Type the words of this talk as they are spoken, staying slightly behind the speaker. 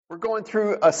We're going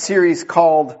through a series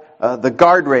called The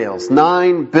Guardrails,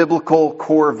 9 Biblical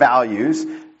Core Values.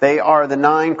 They are the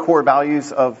 9 core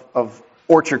values of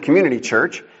Orchard Community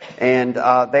Church, and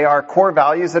they are core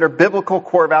values that are biblical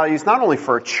core values not only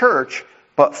for a church,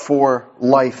 but for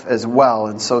life as well.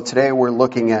 And so today we're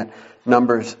looking at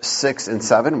Numbers 6 and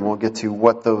 7, and we'll get to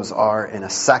what those are in a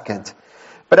second.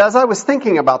 But as I was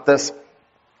thinking about this,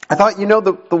 I thought,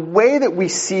 the way that we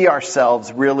see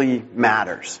ourselves really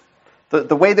matters.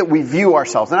 The way that we view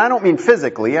ourselves. And I don't mean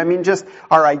physically, I mean just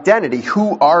our identity.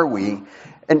 Who are we?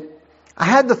 And I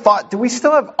had the thought, do we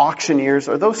still have auctioneers?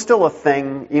 Are those still a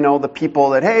thing? The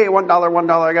people that, hey, $1,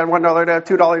 I got $1, I got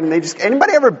 $2, and they just,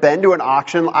 anybody ever been to an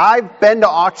auction? I've been to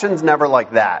auctions, never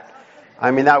like that.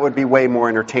 I mean, that would be way more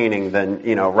entertaining than,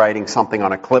 writing something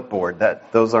on a clipboard.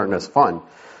 Those aren't as fun.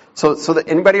 So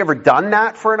anybody ever done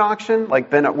that for an auction?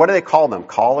 What do they call them?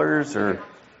 Callers or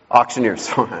auctioneers?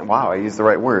 Wow, I used the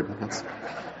right word.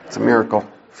 It's a miracle.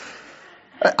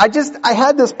 I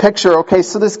had this picture, okay,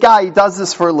 so this guy, he does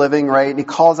this for a living, right, and he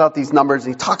calls out these numbers,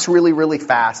 and he talks really, really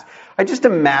fast. I just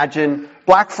imagine,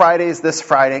 Black Friday is this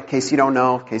Friday, in case you don't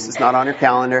know, in case it's not on your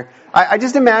calendar. I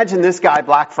just imagine this guy,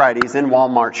 Black Friday, he's in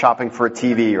Walmart shopping for a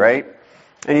TV, right?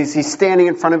 And he's standing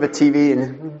in front of a TV,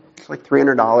 and it's like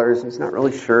 $300, and he's not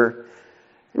really sure.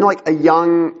 Like a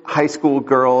young high school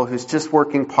girl who's just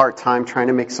working part-time, trying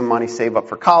to make some money, save up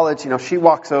for college, she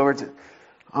walks over to,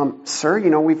 sir,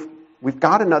 we've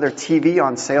got another TV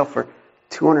on sale for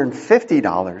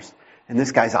 $250. And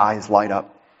this guy's eyes light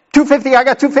up. $250, I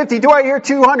got $250. Do I hear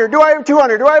 $200? Do I have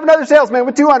 $200? Do I have another salesman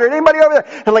with $200? Anybody over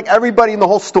there? And everybody in the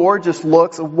whole store just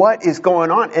looks, what is going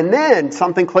on? And then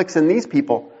something clicks in these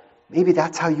people. Maybe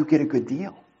that's how you get a good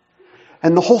deal.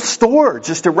 And the whole store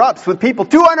just erupts with people.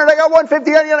 $200, I got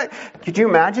 $150. Could you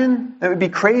imagine? That would be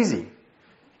crazy.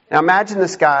 Now imagine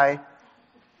this guy,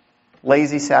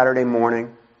 lazy Saturday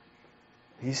morning.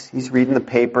 He's reading the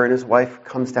paper, and his wife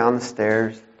comes down the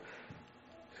stairs.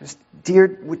 She says,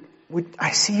 dear, would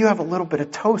I see you have a little bit of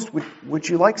toast. Would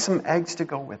you like some eggs to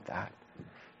go with that?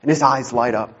 And his eyes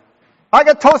light up. I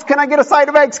got toast. Can I get a side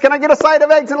of eggs? Can I get a side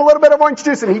of eggs and a little bit of orange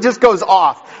juice? And he just goes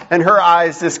off. And her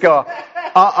eyes just go,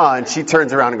 And she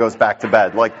turns around and goes back to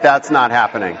bed. That's not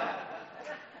happening.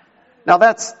 Now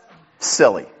that's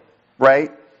silly,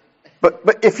 right?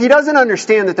 But if he doesn't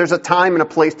understand that there's a time and a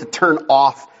place to turn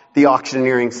off the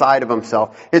auctioneering side of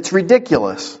himself, it's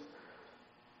ridiculous.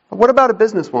 But what about a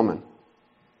businesswoman?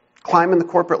 Climbing the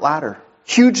corporate ladder.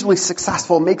 Hugely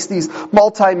successful, makes these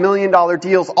multi-million-dollar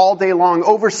deals all day long,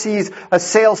 oversees a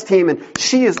sales team, and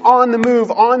she is on the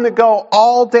move, on the go,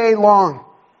 all day long.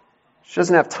 She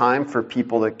doesn't have time for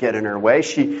people that get in her way.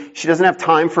 She doesn't have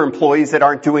time for employees that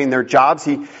aren't doing their jobs.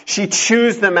 She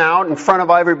chews them out in front of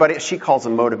everybody. She calls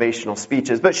them motivational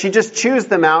speeches, but she just chews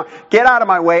them out. Get out of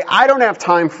my way. I don't have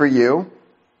time for you.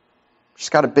 She's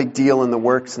got a big deal in the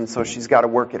works, and so she's got to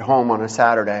work at home on a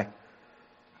Saturday.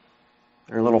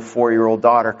 Her little 4-year-old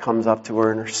daughter comes up to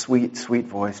her in her sweet, sweet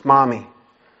voice. Mommy,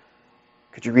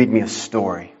 could you read me a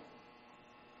story?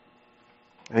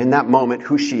 And in that moment,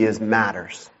 who she is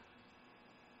matters.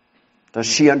 Does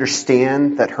she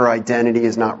understand that her identity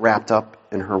is not wrapped up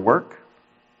in her work?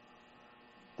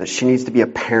 That she needs to be a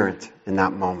parent in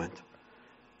that moment.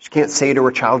 She can't say to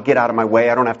her child, get out of my way,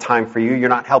 I don't have time for you, you're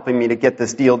not helping me to get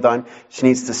this deal done. She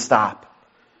needs to stop.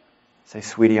 Say,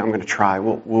 sweetie, I'm going to try.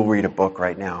 We'll read a book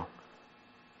right now.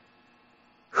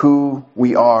 Who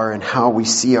we are and how we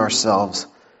see ourselves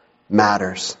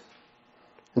matters.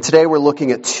 And today we're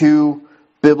looking at 2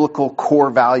 biblical core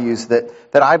values that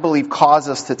I believe cause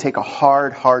us to take a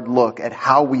hard look at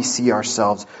how we see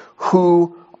ourselves.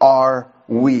 Who are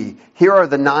we? Here are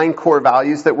the 9 core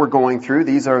values that we're going through.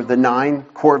 These are the 9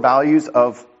 core values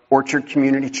of Orchard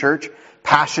Community Church.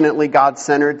 Passionately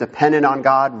God-centered, dependent on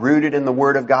God, rooted in the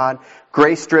Word of God,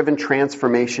 grace-driven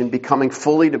transformation, becoming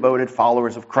fully devoted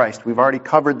followers of Christ. We've already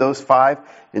covered those 5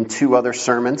 in 2 other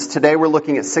sermons. Today we're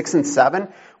looking at 6 and 7.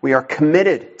 We are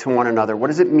committed to one another. What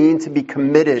does it mean to be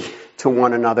committed to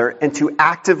one another and to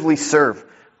actively serve?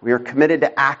 We are committed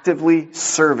to actively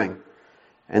serving.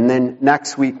 And then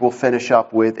next week we'll finish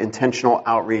up with intentional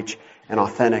outreach and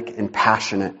authentic and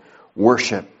passionate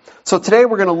worship. So today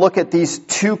we're going to look at these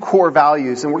 2 core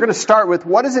values, and we're going to start with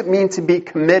what does it mean to be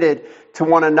committed to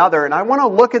one another? And I want to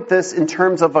look at this in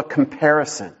terms of a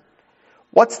comparison.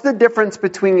 What's the difference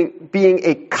between being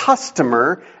a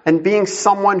customer and being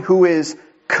someone who is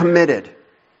committed?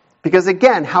 Because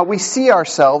again, how we see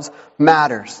ourselves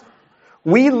matters.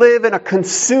 We live in a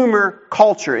consumer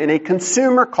culture. In a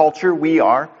consumer culture, we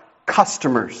are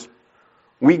customers.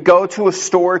 We go to a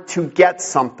store to get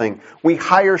something. We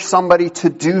hire somebody to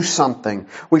do something.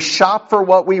 We shop for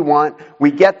what we want. We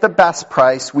get the best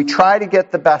price. We try to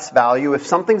get the best value. If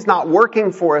something's not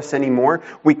working for us anymore,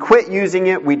 we quit using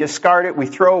it, we discard it, we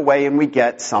throw away, and we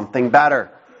get something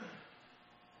better.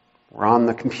 We're on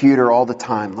the computer all the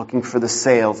time, looking for the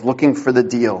sales, looking for the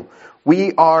deal.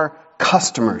 We are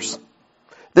customers.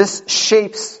 This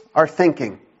shapes our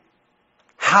thinking.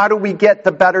 How do we get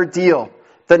the better deal?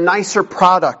 The nicer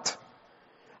product?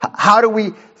 How do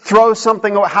we throw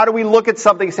something away? How do we look at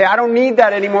something and say, I don't need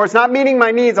that anymore. It's not meeting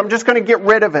my needs. I'm just going to get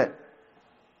rid of it.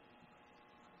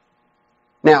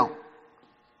 Now,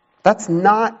 that's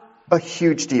not a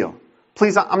huge deal.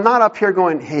 Please, I'm not up here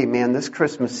going, hey man, this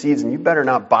Christmas season, you better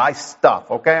not buy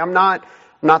stuff, okay? I'm not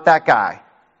that guy.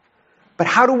 But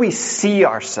how do we see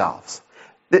ourselves?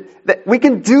 That we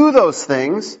can do those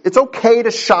things. It's okay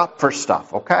to shop for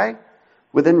stuff, okay?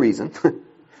 Within reason.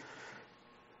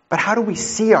 But how do we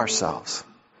see ourselves?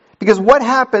 Because what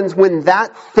happens when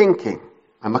that thinking,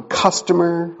 I'm a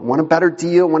customer, I want a better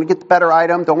deal, I want to get the better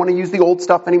item, don't want to use the old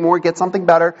stuff anymore, get something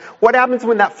better. What happens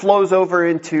when that flows over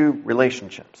into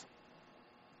relationships?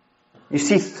 You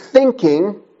see,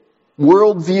 thinking,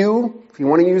 worldview, if you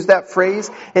want to use that phrase,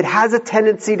 it has a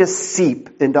tendency to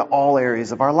seep into all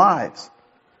areas of our lives.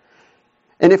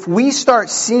 And if we start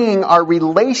seeing our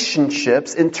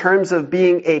relationships in terms of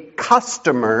being a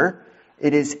customer,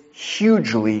 it is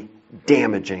hugely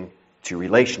damaging to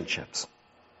relationships.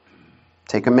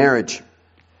 Take a marriage.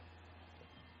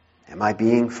 Am I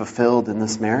being fulfilled in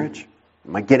this marriage?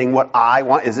 Am I getting what I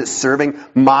want? Is it serving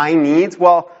my needs?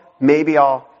 Well, maybe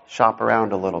I'll shop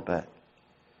around a little bit.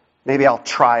 Maybe I'll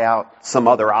try out some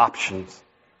other options.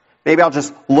 Maybe I'll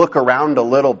just look around a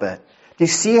little bit. Do you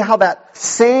see how that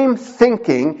same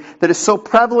thinking that is so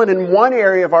prevalent in one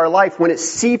area of our life, when it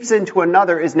seeps into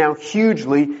another, is now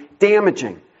hugely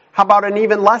damaging? How about an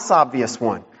even less obvious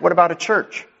one? What about a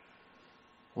church?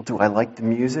 Well, do I like the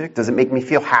music? Does it make me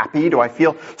feel happy? Do I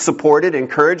feel supported,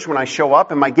 encouraged when I show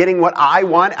up? Am I getting what I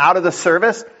want out of the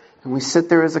service? And we sit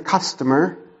there as a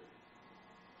customer,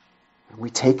 and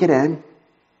we take it in,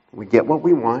 we get what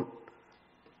we want,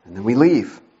 and then we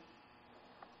leave.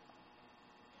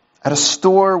 At a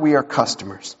store, we are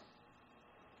customers.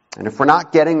 And if we're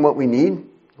not getting what we need,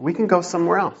 we can go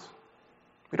somewhere else.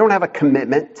 We don't have a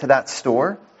commitment to that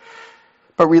store.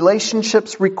 But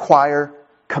relationships require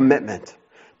commitment.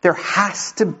 There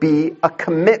has to be a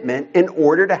commitment in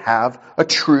order to have a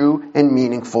true and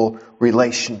meaningful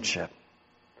relationship.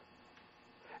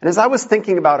 And as I was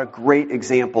thinking about a great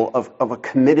example of a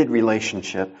committed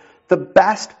relationship, the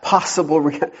best possible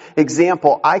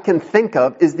example I can think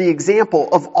of is the example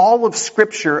of all of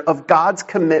Scripture of God's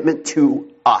commitment to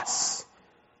us.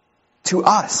 To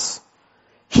us.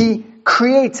 He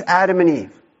creates Adam and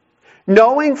Eve,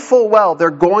 knowing full well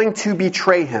they're going to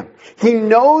betray him. He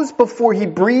knows before he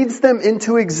breathes them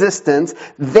into existence,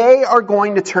 they are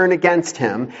going to turn against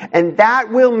him, and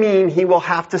that will mean he will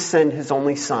have to send his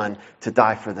only son to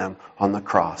die for them on the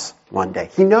cross one day.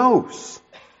 He knows.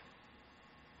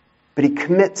 But he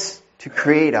commits to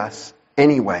create us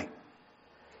anyway.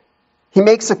 He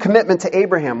makes a commitment to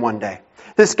Abraham one day.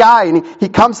 This guy, and he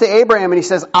comes to Abraham and he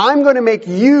says, I'm going to make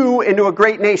you into a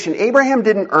great nation. Abraham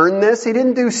didn't earn this. He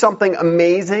didn't do something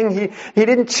amazing. He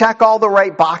didn't check all the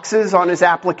right boxes on his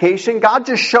application. God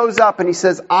just shows up and he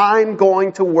says, I'm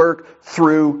going to work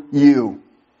through you.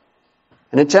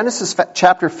 And in Genesis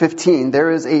chapter 15,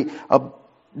 there is a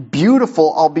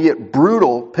beautiful, albeit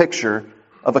brutal, picture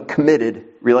of a committed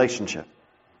relationship.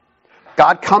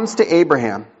 God comes to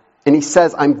Abraham and he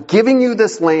says, I'm giving you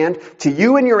this land to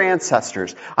you and your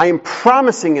ancestors. I am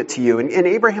promising it to you. And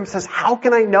Abraham says, how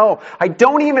can I know? I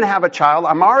don't even have a child.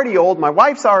 I'm already old. My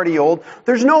wife's already old.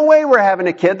 There's no way we're having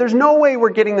a kid. There's no way we're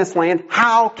getting this land.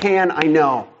 How can I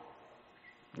know?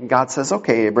 And God says,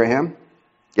 okay, Abraham,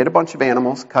 get a bunch of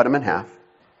animals, cut them in half.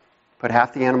 Put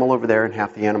half the animal over there and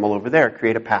half the animal over there.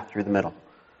 Create a path through the middle.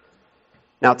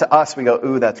 Now to us, we go,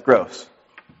 ooh, that's gross.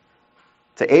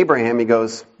 To Abraham, he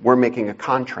goes, we're making a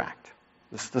contract.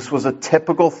 This was a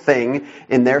typical thing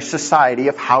in their society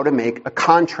of how to make a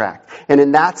contract. And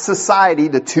in that society,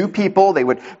 the two people, they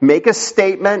would make a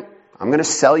statement, I'm going to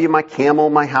sell you my camel,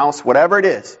 my house, whatever it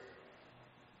is.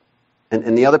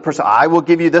 And the other person, I will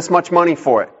give you this much money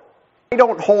for it. I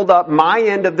don't hold up my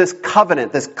end of this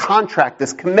covenant, this contract,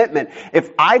 this commitment. If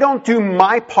I don't do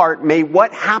my part, may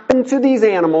what happened to these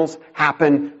animals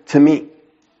happen to me.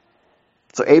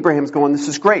 So Abraham's going, this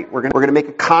is great. We're going to make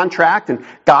a contract, and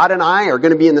God and I are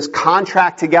going to be in this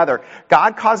contract together.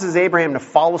 God causes Abraham to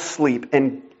fall asleep,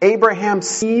 and Abraham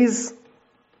sees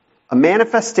a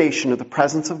manifestation of the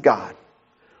presence of God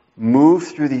move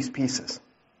through these pieces.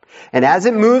 And as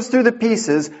it moves through the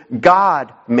pieces,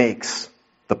 God makes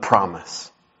the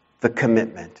promise, the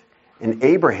commitment. And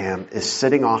Abraham is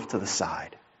sitting off to the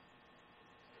side.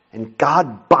 And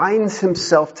God binds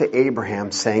himself to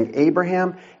Abraham, saying,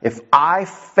 Abraham, if I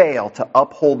fail to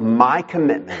uphold my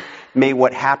commitment, may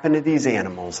what happened to these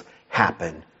animals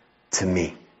happen to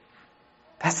me.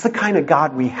 That's the kind of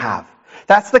God we have.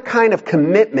 That's the kind of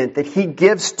commitment that he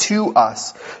gives to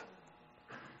us.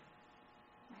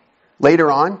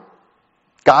 Later on,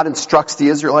 God instructs the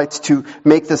Israelites to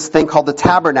make this thing called the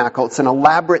tabernacle. It's an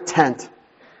elaborate tent.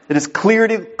 It is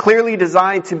clearly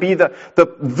designed to be the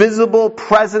visible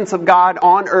presence of God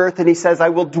on earth. And he says, I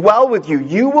will dwell with you.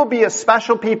 You will be a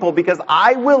special people because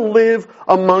I will live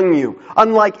among you,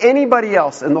 unlike anybody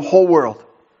else in the whole world.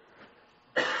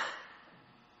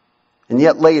 And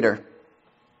yet later,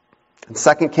 in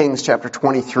 2 Kings chapter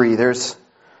 23, there's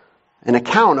an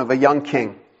account of a young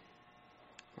king.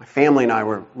 My family and I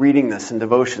were reading this in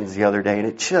devotions the other day, and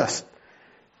it just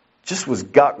was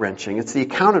gut-wrenching. It's the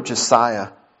account of Josiah.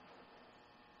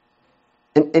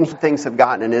 And things have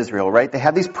gotten in Israel, right? They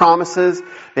have these promises.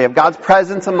 They have God's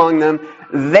presence among them.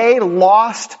 They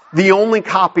lost the only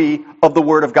copy of the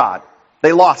Word of God.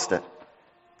 They lost it.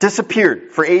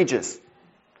 Disappeared for ages.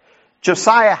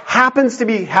 Josiah happens to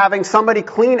be having somebody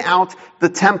clean out the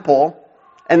temple,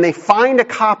 and they find a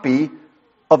copy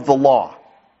of the law.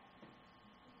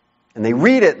 And they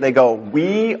read it, and they go,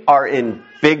 we are in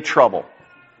big trouble.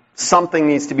 Something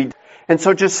needs to be done. And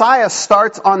so Josiah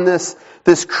starts on this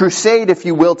crusade, if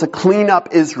you will, to clean up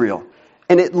Israel.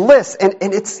 And it lists, and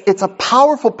it's a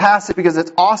powerful passage because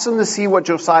it's awesome to see what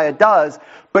Josiah does,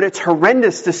 but it's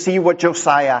horrendous to see what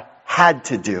Josiah had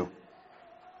to do.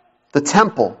 The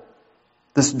temple,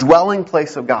 this dwelling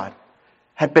place of God,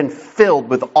 had been filled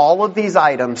with all of these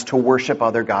items to worship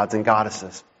other gods and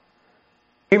goddesses.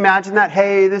 Can you imagine that?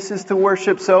 Hey, this is to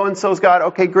worship so-and-so's God.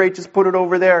 Okay, great, just put it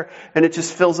over there. And it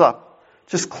just fills up.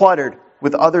 Just cluttered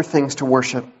with other things to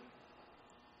worship.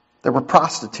 There were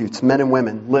prostitutes, men and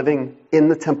women, living in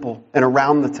the temple and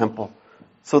around the temple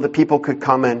so that people could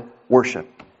come and worship.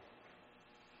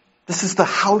 This is the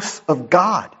house of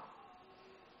God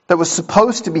that was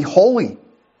supposed to be holy.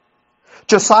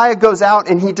 Josiah goes out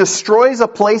and he destroys a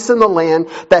place in the land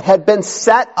that had been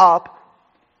set up.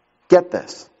 Get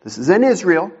this. This is in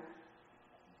Israel.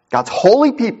 God's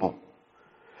holy people.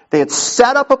 They had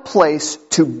set up a place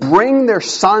to bring their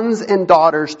sons and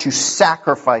daughters to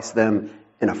sacrifice them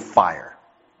in a fire.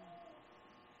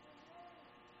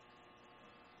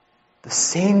 The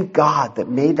same God that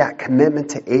made that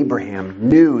commitment to Abraham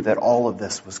knew that all of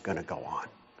this was going to go on.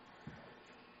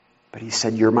 But he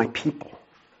said, you're my people.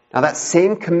 Now that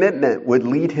same commitment would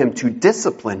lead him to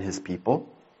discipline his people.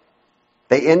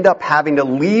 They end up having to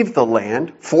leave the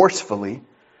land forcefully,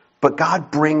 but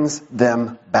God brings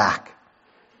them back.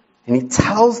 And he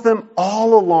tells them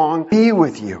all along, be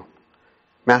with you.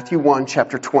 Matthew 1,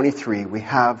 chapter 23, we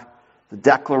have the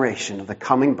declaration of the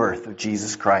coming birth of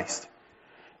Jesus Christ.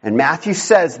 And Matthew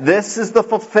says, this is the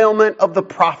fulfillment of the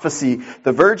prophecy.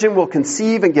 The virgin will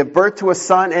conceive and give birth to a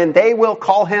son, and they will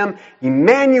call him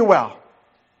Emmanuel.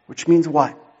 Which means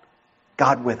what?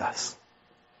 God with us.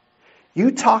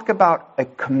 You talk about a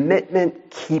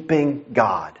commitment-keeping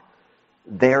God.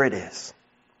 There it is.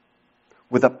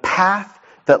 With a path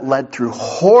that led through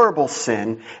horrible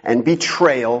sin and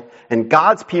betrayal and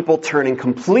God's people turning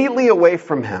completely away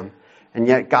from him. And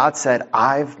yet God said,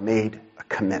 I've made a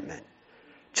commitment.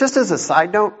 Just as a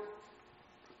side note,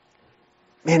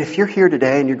 man, if you're here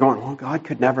today and you're going, oh, God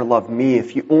could never love me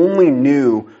if you only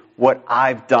knew what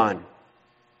I've done.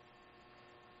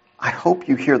 I hope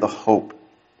you hear the hope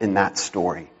in that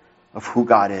story of who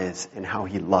God is and how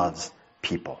he loves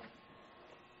people.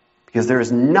 Because there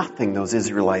is nothing those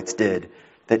Israelites did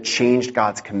that changed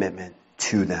God's commitment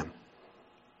to them.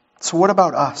 So what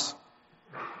about us?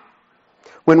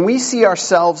 When we see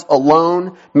ourselves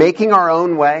alone, making our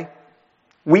own way,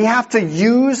 we have to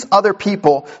use other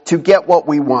people to get what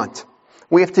we want.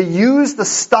 We have to use the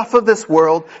stuff of this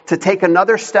world to take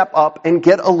another step up and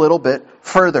get a little bit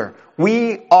further.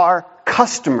 We are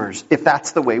customers if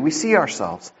that's the way we see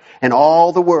ourselves. And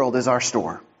all the world is our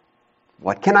store.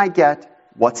 What can I get?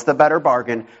 What's the better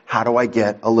bargain? How do I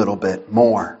get a little bit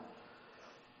more?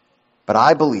 But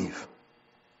I believe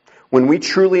when we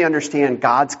truly understand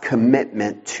God's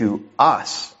commitment to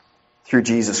us through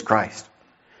Jesus Christ,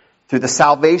 through the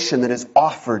salvation that is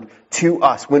offered to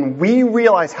us, when we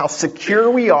realize how secure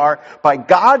we are by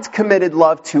God's committed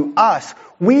love to us,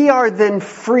 we are then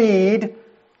freed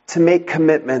to make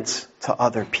commitments to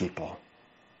other people.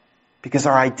 Because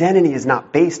our identity is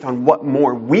not based on what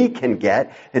more we can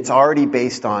get. It's already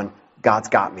based on God's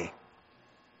got me.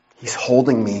 He's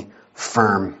holding me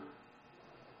firm.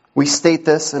 We state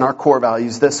this in our core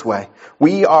values this way.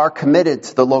 We are committed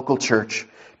to the local church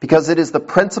because it is the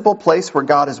principal place where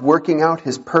God is working out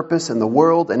His purpose in the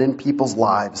world and in people's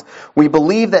lives. We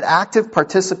believe that active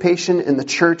participation in the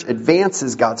church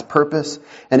advances God's purpose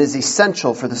and is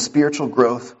essential for the spiritual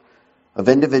growth of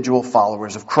individual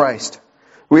followers of Christ.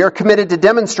 We are committed to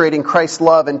demonstrating Christ's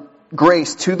love and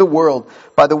grace to the world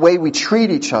by the way we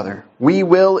treat each other. We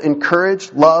will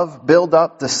encourage, love, build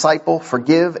up, disciple,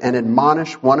 forgive, and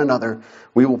admonish one another.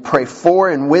 We will pray for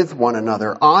and with one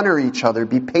another, honor each other,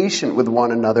 be patient with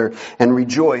one another, and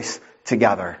rejoice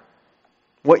together.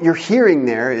 What you're hearing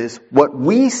there is what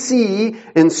we see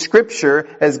in Scripture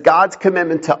as God's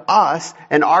commitment to us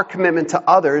and our commitment to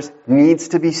others needs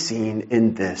to be seen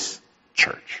in this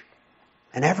church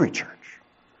and every church.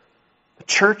 The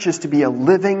church is to be a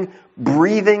living,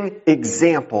 breathing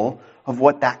example of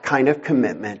what that kind of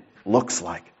commitment looks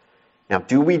like. Now,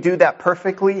 do we do that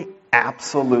perfectly?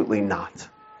 Absolutely not.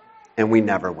 And we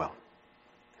never will.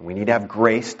 And we need to have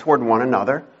grace toward one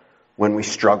another when we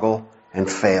struggle and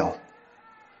fail.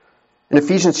 In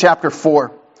Ephesians chapter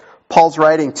 4, Paul's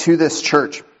writing to this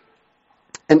church.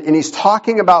 And he's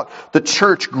talking about the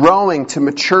church growing to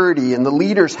maturity and the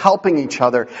leaders helping each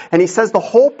other. And he says the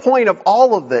whole point of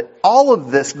all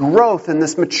of this growth and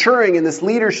this maturing and this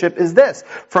leadership is this.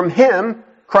 From Him,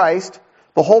 Christ,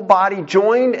 the whole body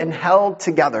joined and held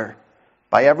together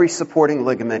by every supporting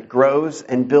ligament grows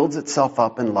and builds itself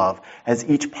up in love as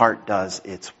each part does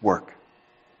its work.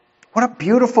 What a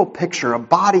beautiful picture, a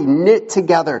body knit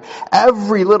together.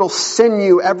 Every little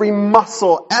sinew, every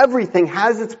muscle, everything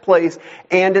has its place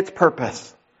and its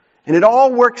purpose. And it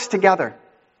all works together.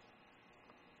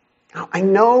 Now, I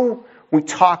know we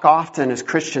talk often as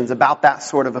Christians about that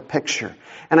sort of a picture.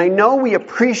 And I know we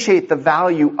appreciate the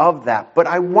value of that. But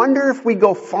I wonder if we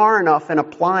go far enough in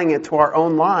applying it to our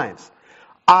own lives.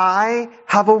 I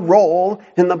have a role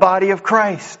in the body of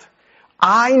Christ.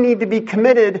 I need to be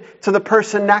committed to the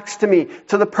person next to me,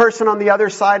 to the person on the other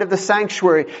side of the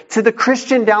sanctuary, to the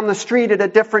Christian down the street at a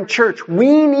different church.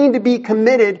 We need to be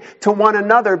committed to one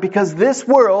another because this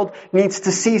world needs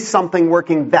to see something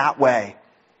working that way.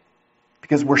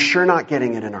 Because we're sure not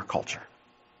getting it in our culture.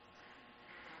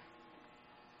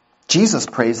 Jesus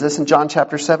prays this in John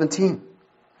chapter 17.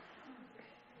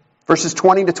 Verses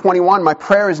 20 to 21, my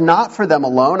prayer is not for them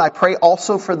alone. I pray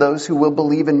also for those who will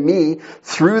believe in me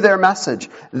through their message,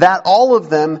 that all of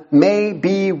them may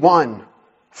be one.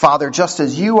 Father, just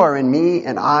as you are in me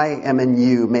and I am in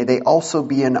you, may they also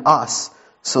be in us,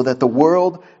 so that the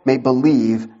world may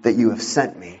believe that you have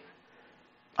sent me.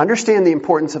 Understand the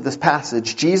importance of this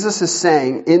passage. Jesus is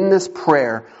saying in this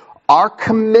prayer, our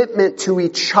commitment to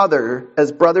each other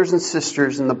as brothers and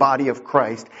sisters in the body of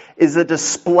Christ is a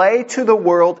display to the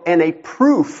world and a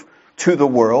proof to the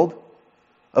world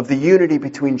of the unity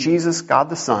between Jesus, God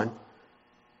the Son,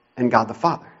 and God the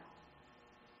Father.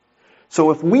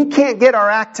 So if we can't get our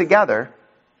act together,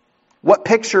 what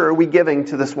picture are we giving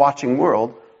to this watching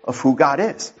world of who God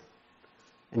is?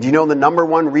 And do you know the number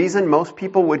one reason most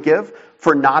people would give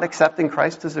for not accepting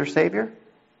Christ as their Savior?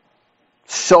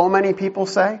 So many people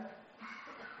say,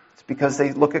 it's because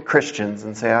they look at Christians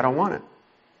and say, I don't want it.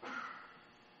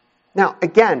 Now,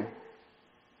 again,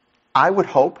 I would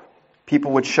hope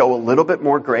people would show a little bit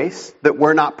more grace, that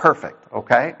we're not perfect,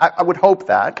 okay? I would hope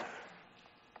that.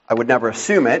 I would never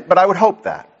assume it, but I would hope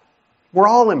that. We're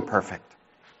all imperfect.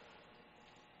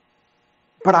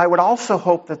 But I would also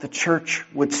hope that the church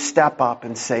would step up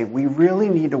and say, we really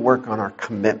need to work on our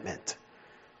commitment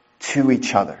to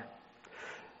each other.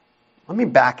 Let me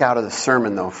back out of the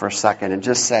sermon, though, for a second and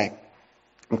just say,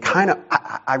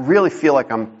 I really feel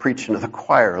like I'm preaching to the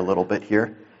choir a little bit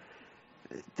here.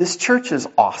 This church is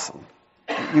awesome.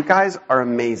 You guys are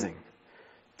amazing.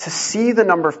 To see the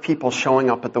number of people showing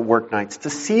up at the work nights, to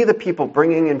see the people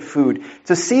bringing in food,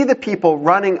 to see the people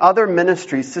running other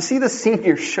ministries, to see the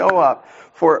seniors show up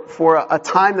for a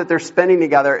time that they're spending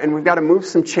together, and we've got to move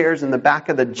some chairs in the back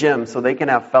of the gym so they can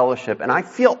have fellowship. And I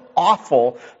feel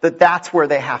awful that that's where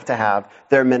they have to have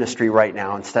their ministry right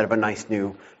now instead of a nice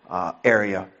new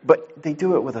area. But they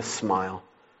do it with a smile.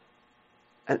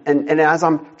 And as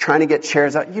I'm trying to get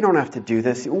chairs out, you don't have to do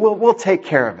this. We'll take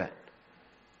care of it.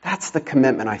 That's the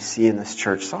commitment I see in this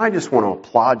church. So I just want to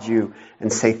applaud you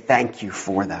and say thank you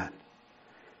for that.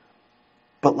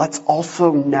 But let's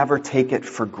also never take it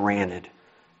for granted.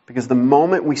 Because the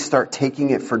moment we start taking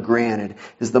it for granted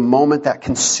is the moment that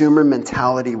consumer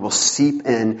mentality will seep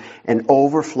in and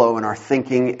overflow in our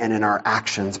thinking and in our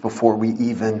actions before we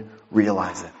even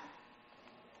realize it.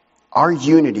 Our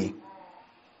unity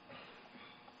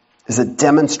is a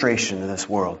demonstration to this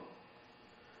world.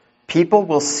 People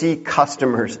will see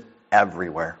customers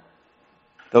everywhere.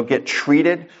 They'll get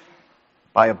treated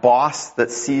by a boss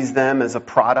that sees them as a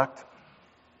product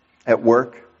at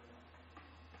work.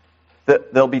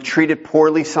 They'll be treated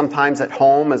poorly sometimes at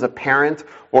home as a parent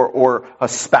or a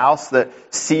spouse that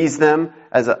sees them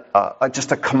as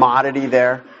just a commodity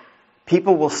there.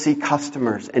 People will see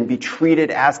customers and be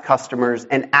treated as customers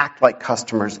and act like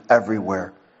customers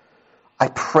everywhere. I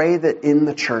pray that in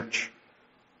the church,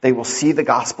 they will see the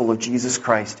gospel of Jesus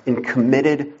Christ in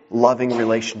committed, loving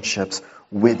relationships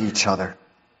with each other.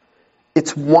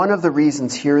 It's one of the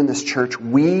reasons here in this church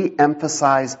we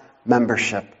emphasize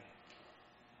membership.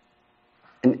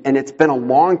 And it's been a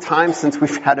long time since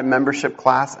we've had a membership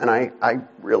class, and I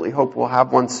really hope we'll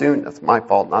have one soon. That's my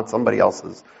fault, not somebody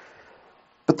else's.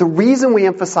 But the reason we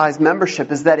emphasize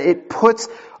membership is that it puts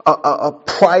a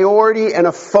priority and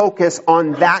a focus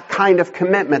on that kind of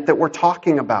commitment that we're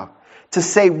talking about. To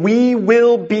say we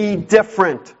will be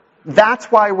different. That's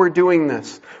why we're doing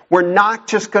this. We're not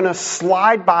just going to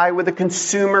slide by with a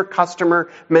consumer-customer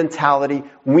mentality.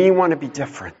 We want to be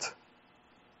different.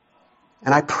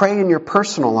 And I pray in your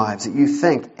personal lives that you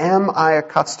think, am I a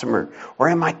customer or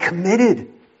am I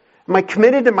committed? Am I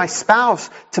committed to my spouse,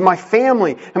 to my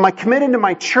family? Am I committed to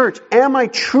my church? Am I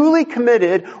truly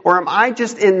committed or am I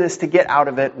just in this to get out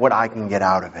of it what I can get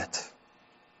out of it?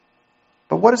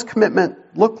 But what does commitment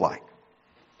look like?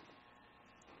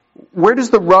 Where does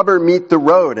the rubber meet the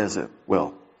road, as it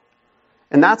will?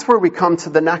 And that's where we come to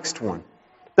the next one.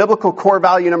 Biblical core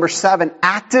value number 7,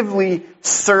 actively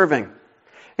serving.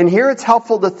 And here it's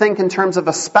helpful to think in terms of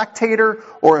a spectator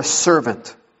or a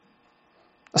servant.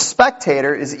 A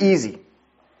spectator is easy,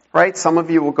 right? Some of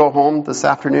you will go home this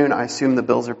afternoon. I assume the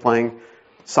Bills are playing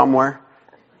somewhere.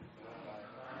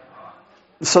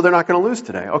 So they're not going to lose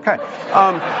today. Okay.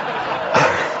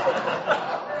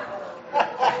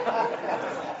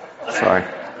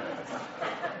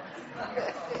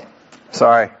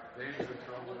 Sorry.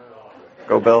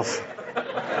 Go Bills.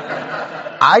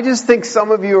 I just think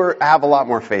some of you have a lot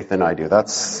more faith than I do.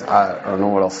 I don't know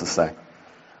what else to say.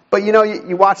 But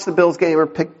you watch the Bills game or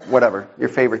pick whatever, your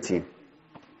favorite team.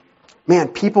 Man,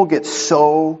 people get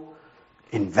so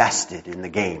invested in the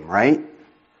game, right?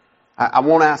 I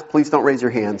won't ask, please don't raise your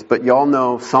hands, but y'all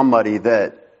know somebody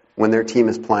that when their team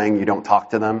is playing, you don't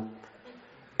talk to them.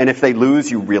 And if they lose,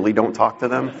 you really don't talk to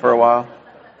them for a while.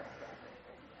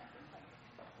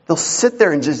 They'll sit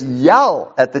there and just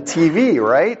yell at the TV,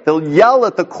 right? They'll yell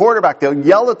at the quarterback. They'll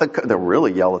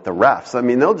really yell at the refs. I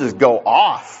mean, they'll just go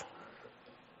off.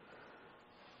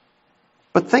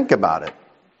 But think about it.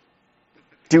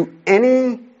 Do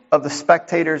any of the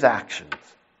spectators' actions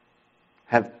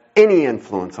have any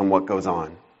influence on what goes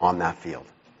on that field?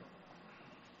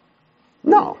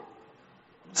 No.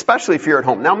 Especially if you're at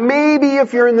home. Now, maybe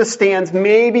if you're in the stands,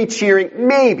 maybe cheering,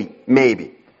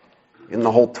 maybe. In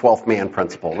the whole 12th man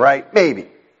principle, right? Maybe.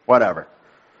 Whatever.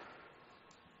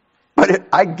 But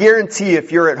I guarantee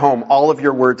if you're at home, all of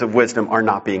your words of wisdom are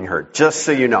not being heard. Just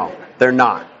so you know. They're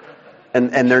not. And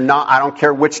they're not, I don't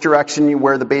care which direction you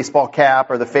wear the baseball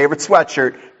cap or the favorite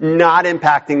sweatshirt, not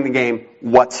impacting the game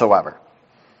whatsoever.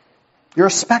 You're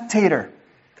a spectator.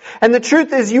 And the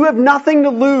truth is, you have nothing to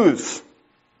lose.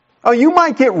 Oh, you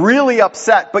might get really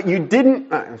upset, but you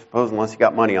didn't, I suppose unless you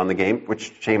got money on the game,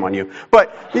 which shame on you.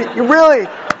 But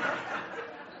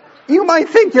you might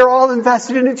think you're all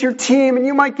invested and it's your team, and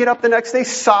you might get up the next day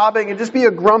sobbing and just be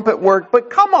a grump at work.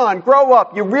 But come on, grow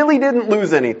up. You really didn't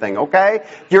lose anything, okay?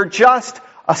 You're just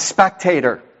a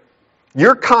spectator.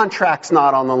 Your contract's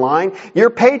not on the line.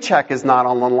 Your paycheck is not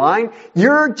on the line.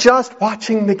 You're just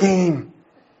watching the game.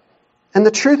 And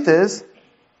the truth is,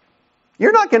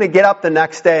 you're not going to get up the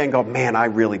next day and go, man, I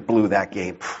really blew that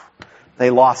game. They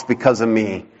lost because of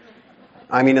me.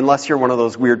 I mean, unless you're one of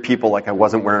those weird people like I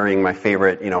wasn't wearing my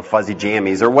favorite, fuzzy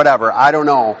jammies or whatever. I don't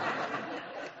know.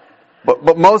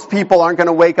 But most people aren't going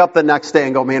to wake up the next day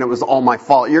and go, man, it was all my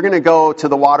fault. You're going to go to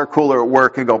the water cooler at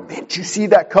work and go, man, did you see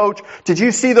that coach? Did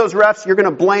you see those refs? You're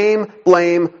going to blame.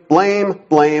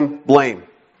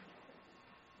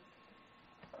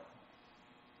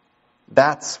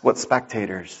 That's what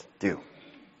spectators do.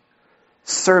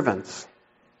 Servants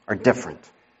are different.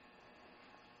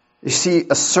 You see,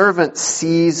 a servant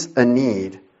sees a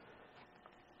need,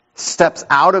 steps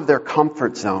out of their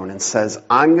comfort zone and says,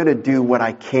 I'm going to do what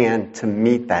I can to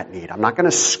meet that need. I'm not going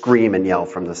to scream and yell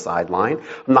from the sideline.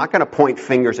 I'm not going to point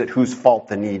fingers at whose fault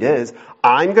the need is.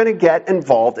 I'm going to get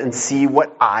involved and see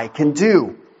what I can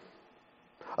do.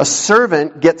 A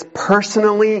servant gets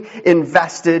personally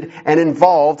invested and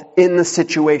involved in the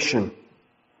situation.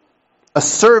 A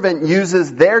servant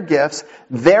uses their gifts,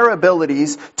 their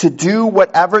abilities, to do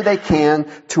whatever they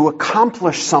can to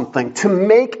accomplish something, to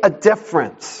make a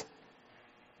difference.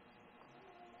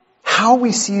 How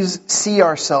we see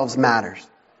ourselves matters.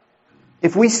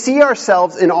 If we see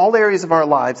ourselves in all areas of our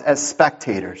lives as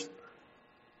spectators,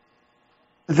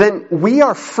 then we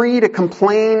are free to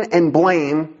complain and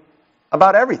blame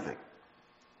about everything.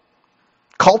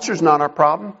 Culture's not our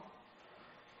problem.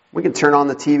 We can turn on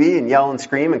the TV and yell and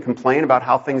scream and complain about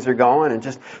how things are going and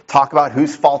just talk about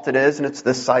whose fault it is, and it's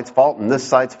this side's fault and this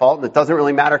side's fault, and it doesn't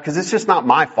really matter because it's just not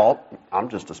my fault. I'm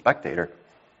just a spectator.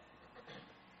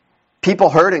 People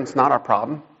hurting's not our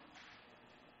problem.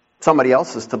 Somebody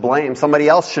else is to blame. Somebody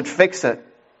else should fix it.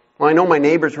 Well, I know my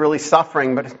neighbor's really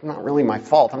suffering, but it's not really my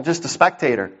fault. I'm just a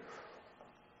spectator.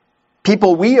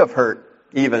 People we have hurt,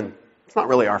 even, it's not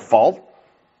really our fault.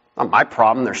 It's not my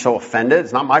problem they're so offended.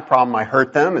 It's not my problem I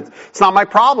hurt them. It's not my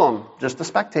problem. Just a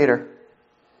spectator.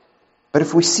 But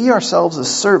if we see ourselves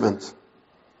as servants,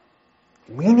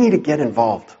 we need to get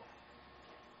involved.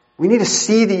 We need to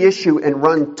see the issue and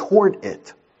run toward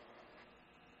it.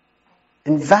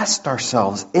 Invest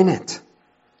ourselves in it.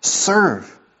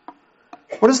 Serve.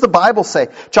 What does the Bible say?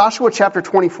 Joshua chapter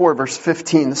 24, verse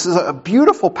 15. This is a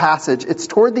beautiful passage. It's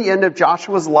toward the end of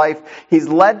Joshua's life. He's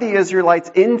led the Israelites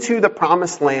into the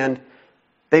promised land.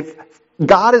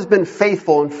 God has been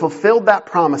faithful and fulfilled that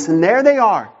promise. And there they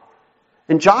are.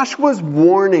 And Joshua's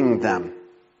warning them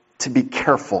to be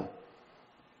careful.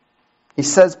 He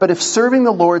says, "But if serving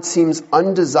the Lord seems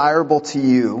undesirable to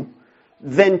you,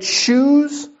 then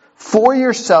choose for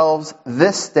yourselves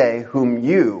this day whom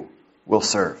you will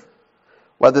serve.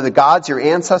 Whether the gods your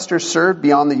ancestors served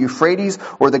beyond the Euphrates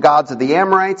or the gods of the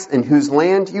Amorites in whose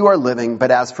land you are living,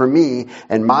 but as for me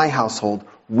and my household,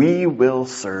 we will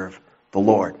serve the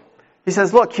Lord." He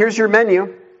says, look, here's your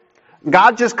menu.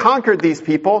 God just conquered these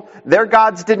people. Their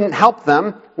gods didn't help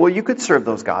them. Well, you could serve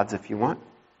those gods if you want.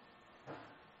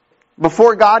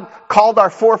 Before God called our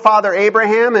forefather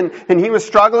Abraham and he was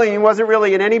struggling, he wasn't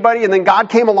really in anybody, and then God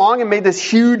came along and made this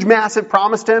huge, massive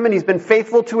promise to him, and he's been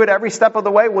faithful to it every step of the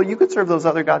way. Well, you could serve those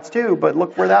other gods too, but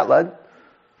look where that led.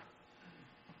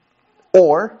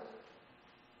 Or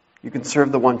you can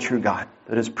serve the one true God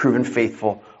that has proven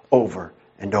faithful over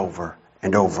and over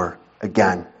and over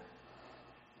again.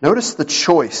 Notice the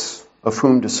choice of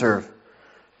whom to serve.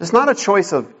 It's not a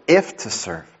choice of if to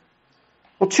serve.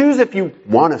 Well, choose if you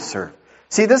want to serve.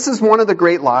 See, this is one of the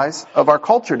great lies of our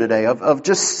culture today, of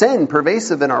just sin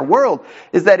pervasive in our world,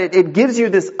 is that it gives you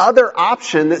this other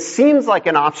option that seems like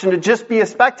an option to just be a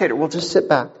spectator. Well, just sit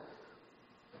back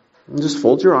and just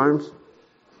fold your arms,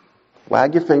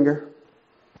 wag your finger,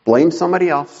 blame somebody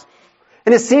else.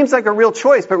 And it seems like a real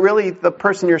choice, but really the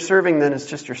person you're serving then is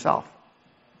just yourself.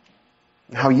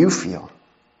 How you feel.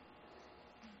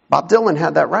 Bob Dylan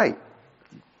had that right.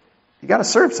 You got to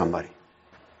serve somebody.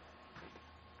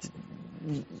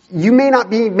 You may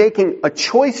not be making a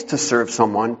choice to serve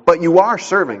someone, but you are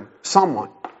serving someone.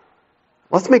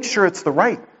 Let's make sure it's the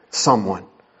right someone.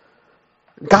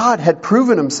 God had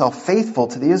proven himself faithful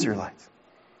to the Israelites.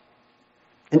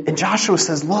 And Joshua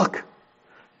says, look,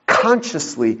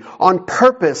 consciously, on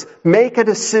purpose, make a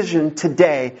decision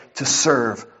today to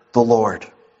serve the Lord.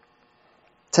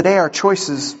 Today our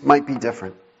choices might be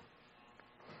different.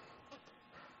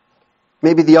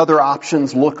 Maybe the other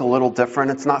options look a little different.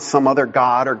 It's not some other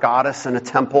god or goddess in a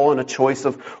temple and a choice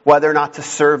of whether or not to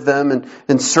serve them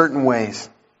in certain ways.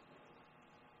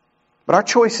 But our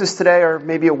choices today are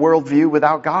maybe a worldview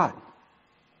without God.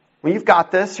 Well, you've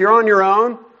got this. You're on your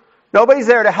own. Nobody's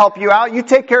there to help you out. You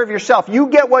take care of yourself. You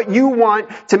get what you want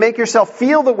to make yourself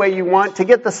feel the way you want, to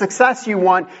get the success you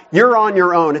want. You're on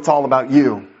your own. It's all about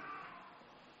you.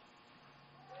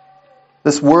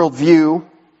 This worldview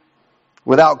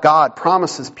without God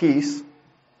promises peace,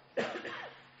 but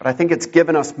I think it's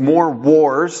given us more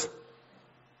wars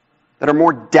that are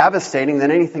more devastating than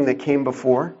anything that came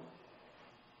before.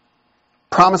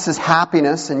 Promises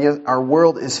happiness, and yet our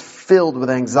world is filled with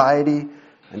anxiety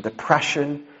and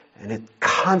depression, and it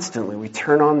constantly, we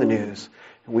turn on the news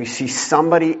and we see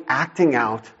somebody acting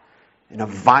out in a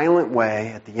violent way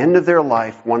at the end of their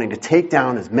life, wanting to take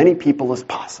down as many people as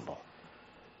possible.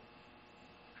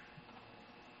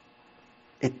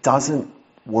 It doesn't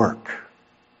work.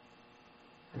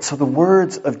 And so the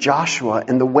words of Joshua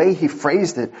and the way he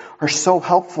phrased it are so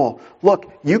helpful.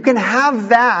 Look, you can have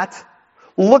that.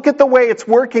 Look at the way it's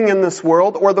working in this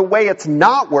world or the way it's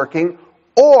not working,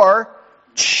 or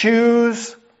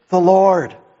choose the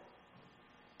Lord.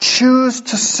 Choose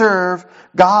to serve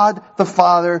God the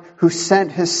Father who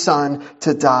sent his Son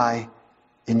to die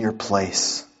in your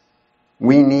place.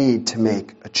 We need to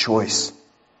make a choice.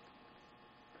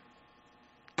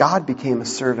 God became a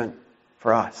servant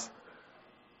for us.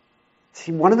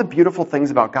 See, one of the beautiful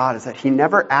things about God is that He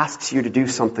never asks you to do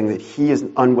something that He is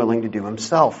unwilling to do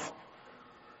Himself.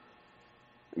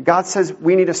 God says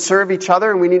we need to serve each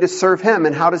other and we need to serve Him.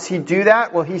 And how does He do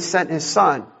that? Well, He sent His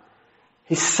Son.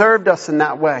 He served us in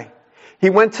that way. He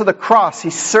went to the cross.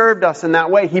 He served us in that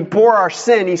way. He bore our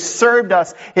sin. He served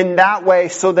us in that way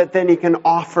so that then He can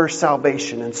offer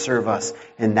salvation and serve us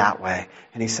in that way.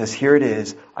 And He says, here it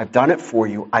is. I've done it for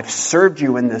you. I've served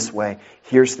you in this way.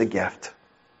 Here's the gift.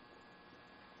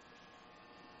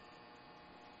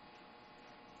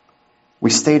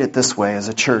 We state it this way as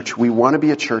a church. We want to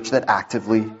be a church that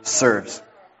actively serves.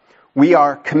 We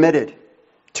are committed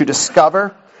to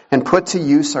discover and put to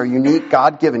use our unique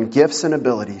God-given gifts and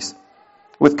abilities.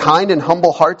 With kind and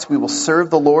humble hearts, we will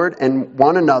serve the Lord and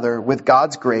one another with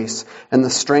God's grace and the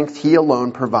strength He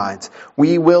alone provides.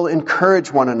 We will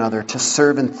encourage one another to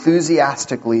serve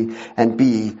enthusiastically and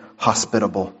be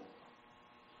hospitable.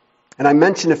 And I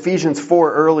mentioned Ephesians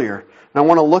 4 earlier, and I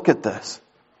want to look at this.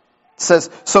 It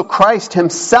says, so Christ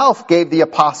Himself gave the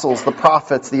apostles, the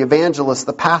prophets, the evangelists,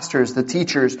 the pastors, the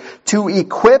teachers to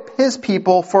equip His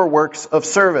people for works of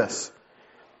service.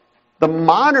 The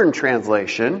modern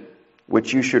translation,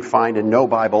 which you should find in no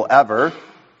Bible ever,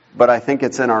 but I think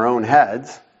it's in our own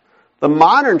heads. The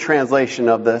modern translation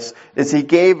of this is He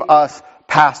gave us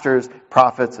pastors,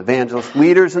 prophets, evangelists,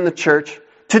 leaders in the church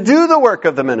to do the work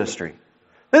of the ministry.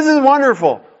 This is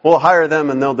wonderful. We'll hire them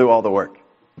and they'll do all the work.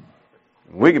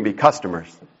 We can be customers.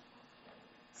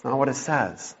 It's not what it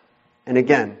says. And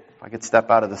again, if I could step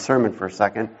out of the sermon for a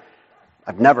second,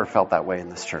 I've never felt that way in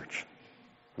this church.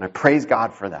 And I praise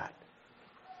God for that.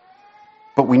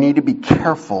 But we need to be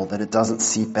careful that it doesn't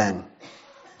seep in,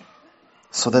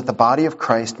 so that the body of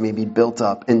Christ may be built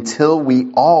up until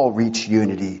we all reach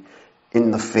unity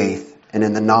in the faith and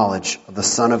in the knowledge of the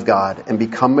Son of God and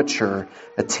become mature,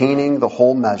 attaining the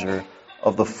whole measure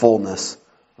of the fullness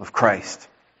of Christ.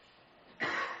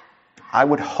 I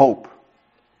would hope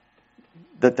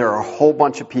that there are a whole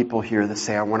bunch of people here that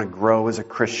say, I want to grow as a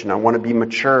Christian. I want to be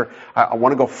mature. I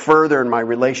want to go further in my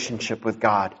relationship with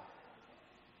God.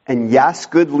 And yes,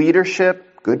 good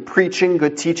leadership, good preaching,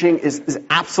 good teaching is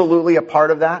absolutely a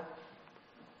part of that.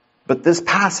 But this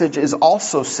passage is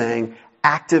also saying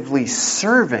actively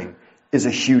serving is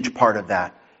a huge part of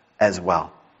that as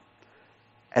well.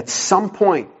 At some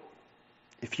point,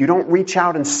 if you don't reach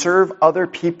out and serve other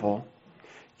people,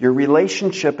 your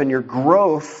relationship and your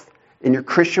growth in your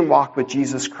Christian walk with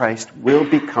Jesus Christ will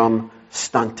become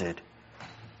stunted.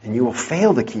 And you will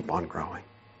fail to keep on growing.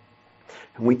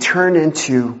 And we turn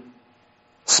into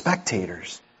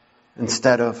spectators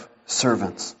instead of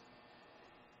servants.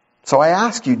 So I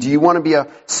ask you, do you want to be a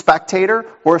spectator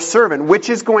or a servant? Which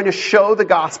is going to show the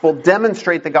gospel,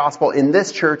 demonstrate the gospel in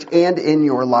this church and in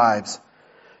your lives?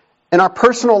 In our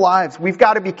personal lives, we've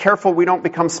got to be careful we don't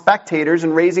become spectators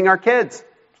in raising our kids.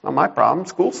 It's not my problem.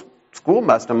 School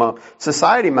messed them up.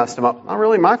 Society messed them up. Not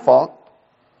really my fault.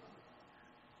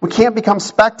 We can't become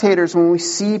spectators when we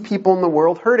see people in the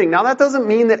world hurting. Now, that doesn't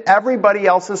mean that everybody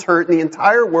else is hurt and the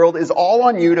entire world is all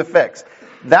on you to fix.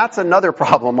 That's another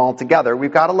problem altogether.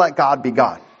 We've got to let God be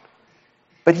God.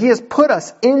 But He has put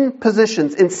us in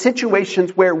positions, in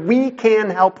situations where we can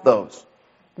help those.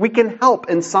 We can help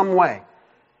in some way.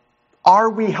 Are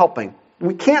we helping?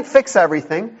 We can't fix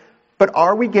everything, but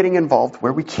are we getting involved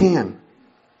where we can?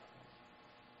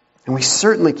 And we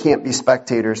certainly can't be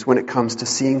spectators when it comes to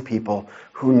seeing people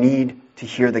who need to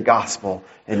hear the gospel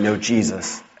and know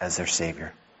Jesus as their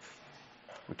Savior.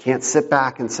 We can't sit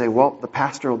back and say, well, the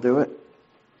pastor will do it.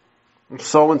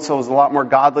 So-and-so is a lot more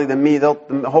godly than me.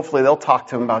 Hopefully they'll talk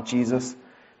to him about Jesus.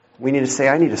 We need to say,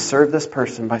 I need to serve this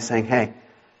person by saying, hey,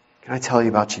 can I tell you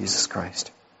about Jesus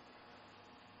Christ?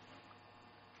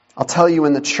 I'll tell you,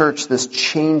 in the church, this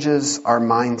changes our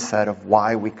mindset of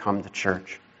why we come to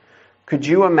church. Could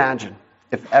you imagine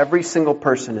if every single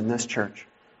person in this church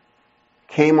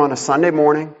came on a Sunday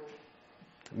morning,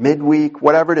 midweek,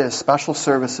 whatever it is, special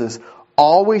services,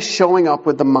 always showing up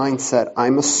with the mindset,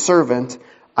 I'm a servant,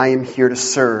 I am here to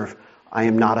serve, I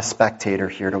am not a spectator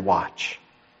here to watch?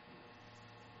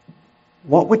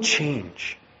 What would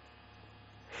change?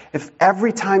 If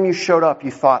every time you showed up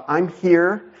you thought, I'm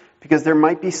here because there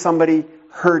might be somebody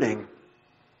hurting,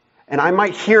 and I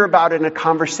might hear about it in a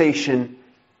conversation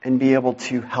and be able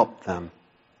to help them.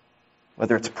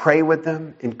 Whether it's pray with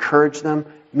them, encourage them,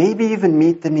 maybe even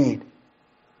meet the need.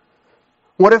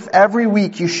 What if every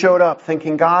week you showed up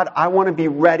thinking, God, I want to be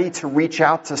ready to reach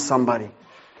out to somebody.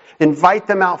 Invite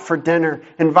them out for dinner.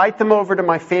 Invite them over to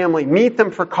my family. Meet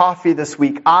them for coffee this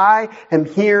week. I am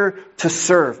here to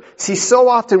serve. See, so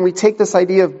often we take this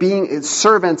idea of being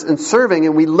servants and serving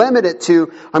and we limit it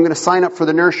to, I'm going to sign up for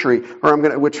the nursery, or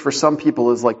which for some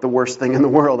people is like the worst thing in the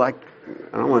world. I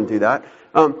don't want to do that.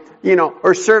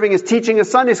 Or serving is teaching a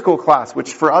Sunday school class,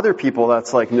 which for other people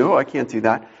that's like, no, I can't do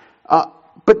that.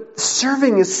 But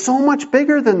serving is so much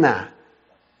bigger than that.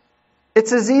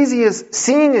 It's as easy as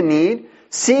seeing a need,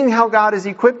 seeing how God has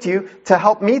equipped you to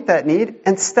help meet that need,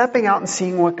 and stepping out and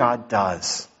seeing what God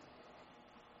does.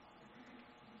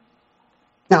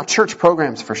 Now, church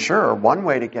programs for sure are one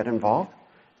way to get involved.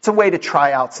 It's a way to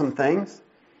try out some things.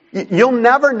 You'll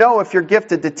never know if you're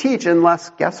gifted to teach unless,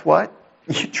 guess what?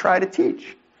 You try to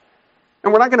teach.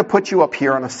 And we're not going to put you up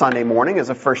here on a Sunday morning as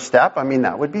a first step. I mean,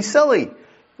 that would be silly.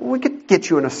 We could get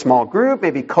you in a small group,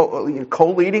 maybe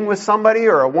co-leading with somebody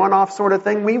or a one-off sort of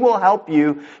thing. We will help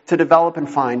you to develop and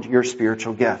find your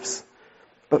spiritual gifts.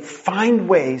 But find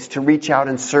ways to reach out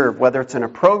and serve, whether it's in a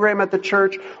program at the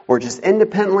church or just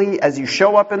independently as you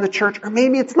show up in the church, or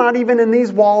maybe it's not even in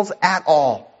these walls at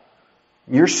all.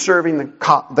 You're serving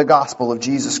the gospel of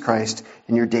Jesus Christ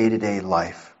in your day-to-day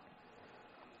life.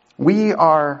 We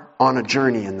are on a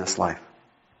journey in this life.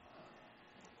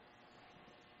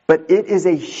 But it is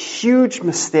a huge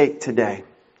mistake today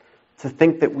to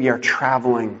think that we are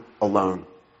traveling alone.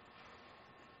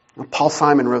 Paul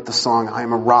Simon wrote the song, I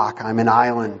am a rock, I'm an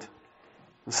island.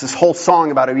 It's this whole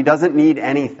song about it. He doesn't need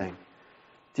anything.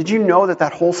 Did you know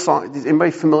that whole song, is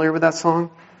anybody familiar with that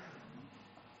song?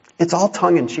 It's all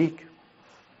tongue-in-cheek.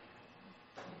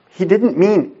 He didn't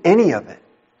mean any of it.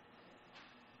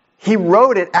 He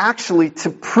wrote it actually to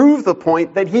prove the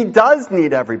point that he does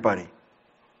need everybody.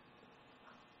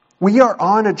 We are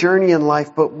on a journey in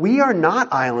life, but we are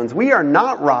not islands. We are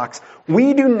not rocks.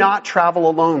 We do not travel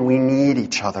alone. We need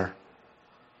each other.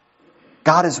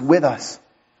 God is with us.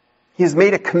 He has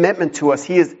made a commitment to us.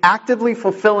 He is actively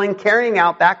fulfilling, carrying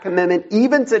out that commitment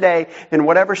even today in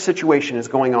whatever situation is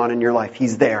going on in your life.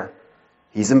 He's there.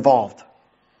 He's involved.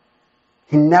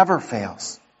 He never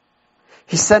fails.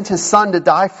 He sent His Son to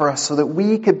die for us so that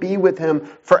we could be with Him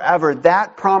forever.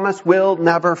 That promise will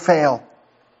never fail.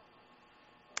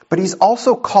 But He's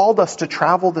also called us to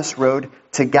travel this road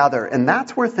together. And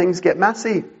that's where things get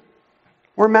messy.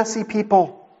 We're messy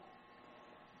people.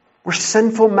 We're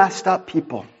sinful, messed up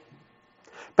people.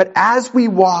 But as we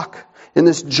walk in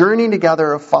this journey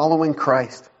together of following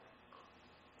Christ,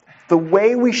 the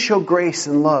way we show grace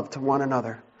and love to one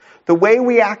another, the way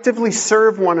we actively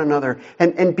serve one another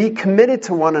and be committed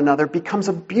to one another becomes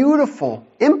a beautiful,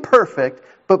 imperfect,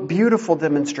 but beautiful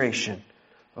demonstration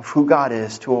of who God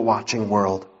is to a watching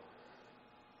world.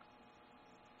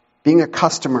 Being a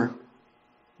customer,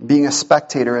 being a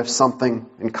spectator have something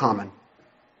in common.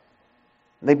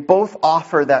 They both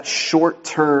offer that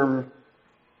short-term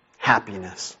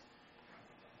happiness.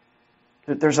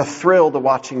 There's a thrill to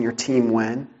watching your team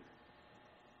win.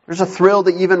 There's a thrill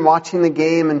to even watching the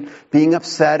game and being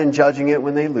upset and judging it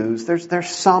when they lose. There's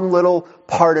some little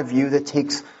part of you that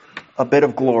takes a bit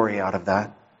of glory out of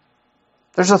that.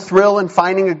 There's a thrill in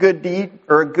finding a good deed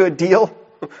or a good deal.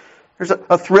 There's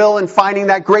a thrill in finding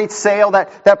that great sale,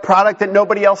 that product that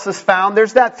nobody else has found.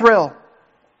 There's that thrill.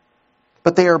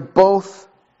 But they are both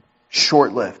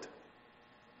short-lived.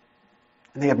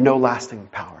 And they have no lasting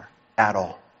power at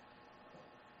all.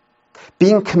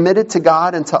 Being committed to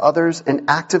God and to others and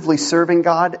actively serving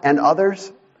God and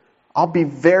others, I'll be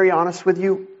very honest with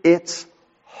you, it's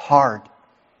hard.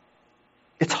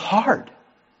 It's hard.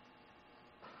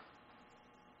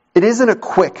 It isn't a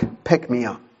quick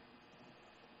pick-me-up.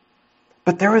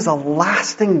 But there is a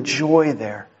lasting joy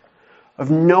there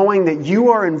of knowing that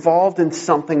you are involved in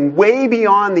something way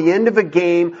beyond the end of a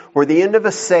game or the end of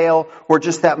a sale or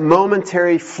just that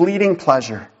momentary fleeting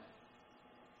pleasure.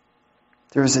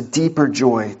 There is a deeper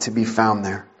joy to be found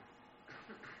there.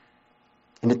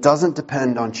 And it doesn't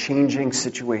depend on changing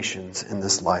situations in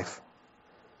this life.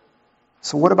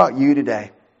 So what about you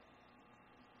today?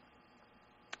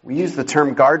 We use the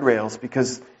term guardrails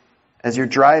because as you're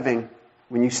driving,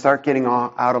 when you start getting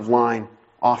out of line,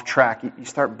 off track, you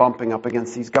start bumping up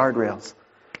against these guardrails.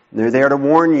 And they're there to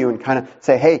warn you and kind of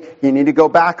say, hey, you need to go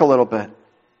back a little bit.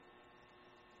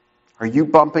 Are you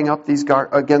bumping up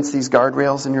against these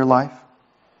guardrails in your life?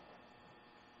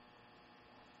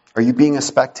 Are you being a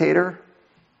spectator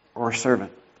or a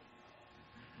servant?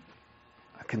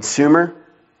 A consumer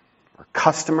or a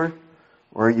customer?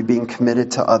 Or are you being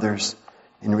committed to others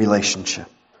in relationship?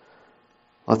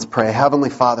 Let's pray. Heavenly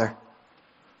Father,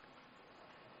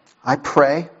 I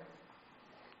pray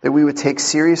that we would take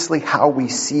seriously how we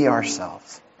see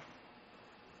ourselves.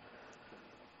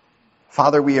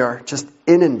 Father, we are just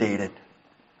inundated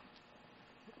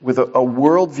with a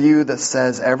worldview that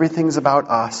says everything's about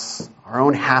us, our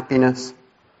own happiness,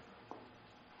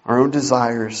 our own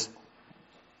desires.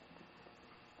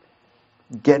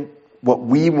 Get what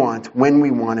we want, when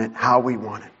we want it, how we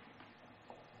want it.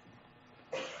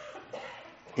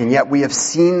 And yet we have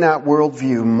seen that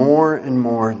worldview more and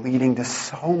more leading to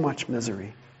so much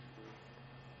misery.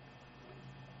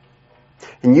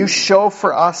 And you show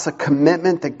for us a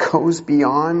commitment that goes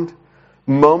beyond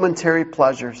momentary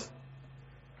pleasures.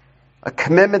 A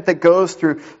commitment that goes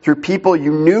through people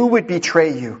you knew would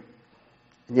betray you,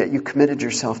 and yet you committed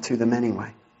yourself to them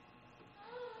anyway.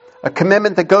 A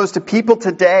commitment that goes to people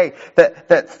today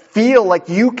that feel like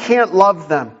you can't love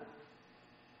them.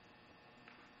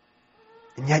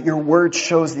 And yet your word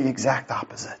shows the exact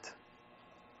opposite.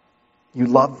 You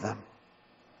love them.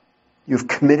 You've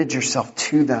committed yourself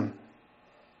to them.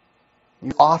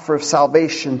 You offer of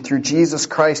salvation through Jesus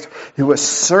Christ who has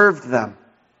served them.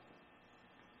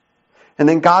 And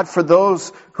then God, for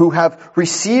those who have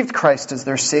received Christ as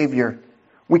their Savior,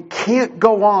 we can't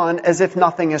go on as if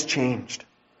nothing has changed.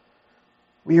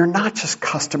 We are not just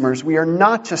customers. We are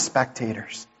not just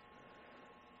spectators.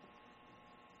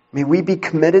 May we be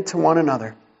committed to one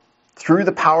another through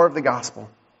the power of the gospel.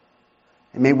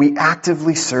 And may we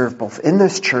actively serve both in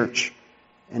this church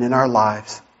and in our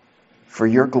lives for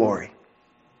your glory.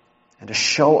 And to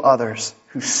show others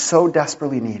who so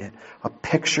desperately need it a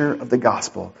picture of the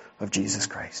gospel of Jesus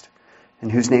Christ.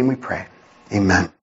 In whose name we pray. Amen.